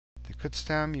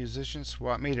Kutztown Musicians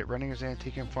Swap Meet at Renninger's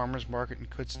Antique and Farmers Market in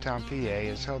Kutztown, PA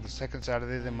is held the second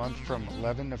Saturday of the month from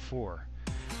 11 to 4.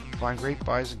 Find great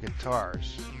buys in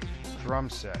guitars, drum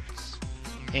sets,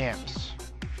 amps,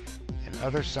 and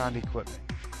other sound equipment.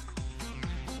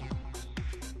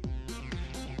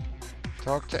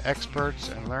 Talk to experts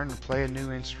and learn to play a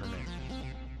new instrument.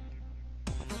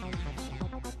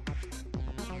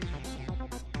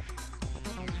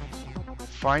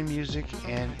 Find music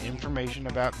and information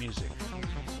about music.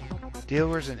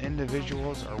 Dealers and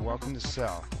individuals are welcome to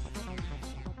sell.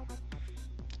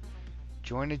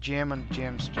 Join a jam on the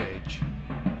jam stage.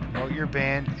 Promote your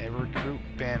band and recruit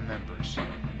band members. The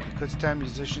Kutztown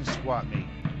Musicians Swap Meet.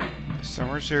 The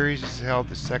summer series is held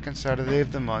the second Saturday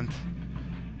of the month,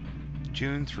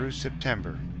 June through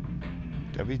September.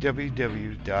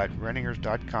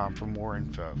 www.renningers.com for more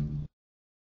info.